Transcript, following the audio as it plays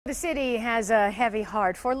The city has a heavy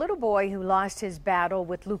heart for a little boy who lost his battle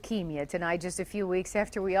with leukemia tonight, just a few weeks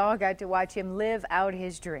after we all got to watch him live out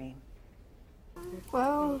his dream.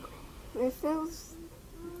 Well, it feels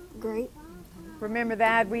great. Remember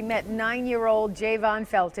that? We met 9-year-old Javon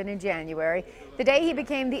Felton in January, the day he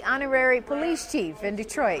became the honorary police chief in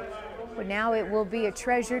Detroit. But now it will be a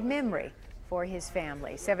treasured memory for his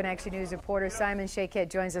family. 7 Action News reporter Simon Shaykhet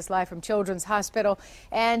joins us live from Children's Hospital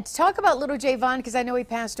and talk about little Javon, because I know he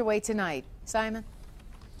passed away tonight. Simon?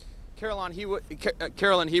 Carolyn,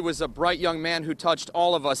 he was a bright young man who touched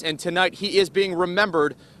all of us, and tonight he is being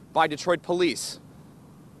remembered by Detroit police.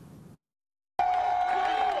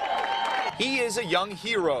 He is a young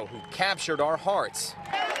hero who captured our hearts.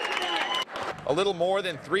 A little more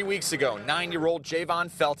than 3 weeks ago, 9-year-old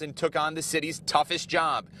Javon Felton took on the city's toughest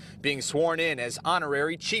job, being sworn in as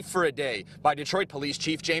honorary chief for a day by Detroit Police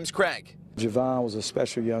Chief James Craig. Javon was a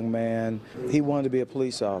special young man. He wanted to be a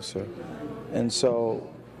police officer. And so,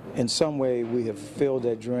 in some way, we have filled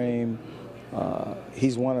that dream.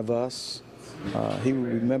 He's one of us. He will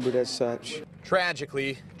be remembered as such.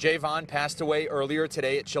 Tragically, Javon passed away earlier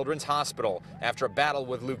today at Children's Hospital after a battle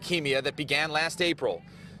with leukemia that began last April.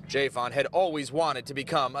 Javon had always wanted to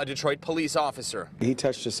become a Detroit police officer. He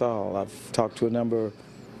touched us all. I've talked to a number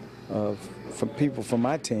of people from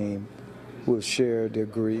my team who have shared their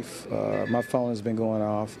grief. My phone has been going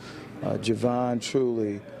off. Javon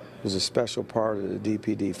truly was a special part of the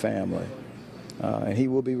DPD family, and he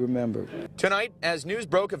will be remembered. Tonight, as news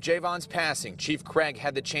broke of Javon's passing, Chief Craig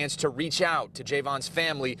had the chance to reach out to Javon's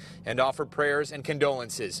family and offer prayers and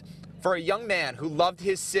condolences for a young man who loved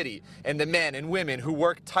his city and the men and women who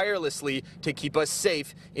work tirelessly to keep us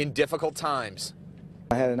safe in difficult times.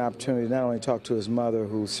 I had an opportunity to not only talk to his mother,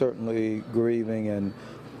 who's certainly grieving, and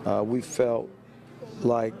we felt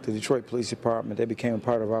like the Detroit Police Department, they became a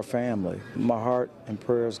part of our family. My heart and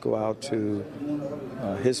prayers go out to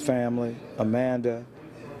his family, Amanda,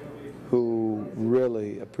 who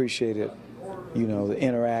really appreciated, the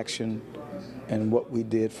interaction and what we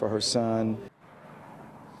did for her son.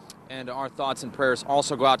 And our thoughts and prayers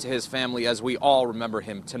also go out to his family as we all remember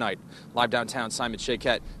him tonight. Live downtown, Simon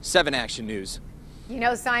Shaykhet, 7 Action News. You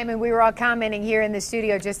know, Simon, we were all commenting here in the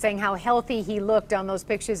studio just saying how healthy he looked on those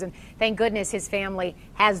pictures, and thank goodness his family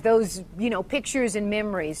has those, pictures and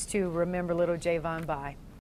memories to remember little Javon by.